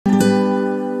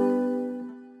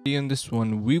In this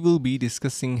one, we will be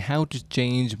discussing how to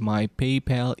change my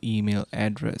PayPal email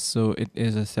address. So it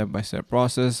is a step-by-step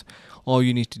process. All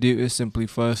you need to do is simply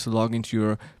first log into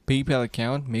your PayPal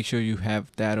account. Make sure you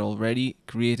have that already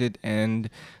created and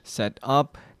set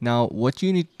up. Now, what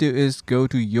you need to do is go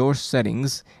to your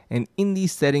settings, and in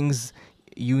these settings,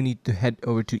 you need to head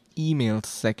over to email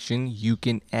section. You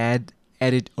can add,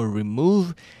 edit, or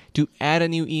remove. To add a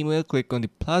new email, click on the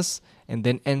plus and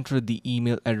then enter the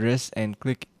email address and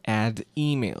click add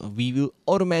email. We will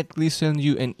automatically send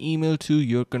you an email to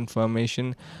your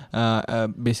confirmation,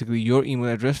 basically your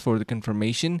email address for the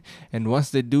confirmation. And once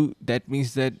they do, that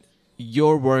means that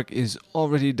your work is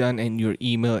already done and your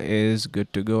email is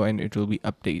good to go and it will be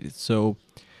updated. So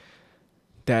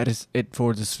that is it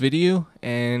for this video,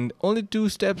 and only 2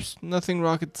 steps, nothing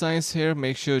rocket science here.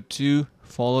 Make sure to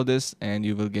follow this and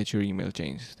you will get your email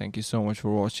changed. Thank you so much for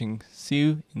watching. See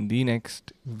you in the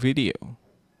next video.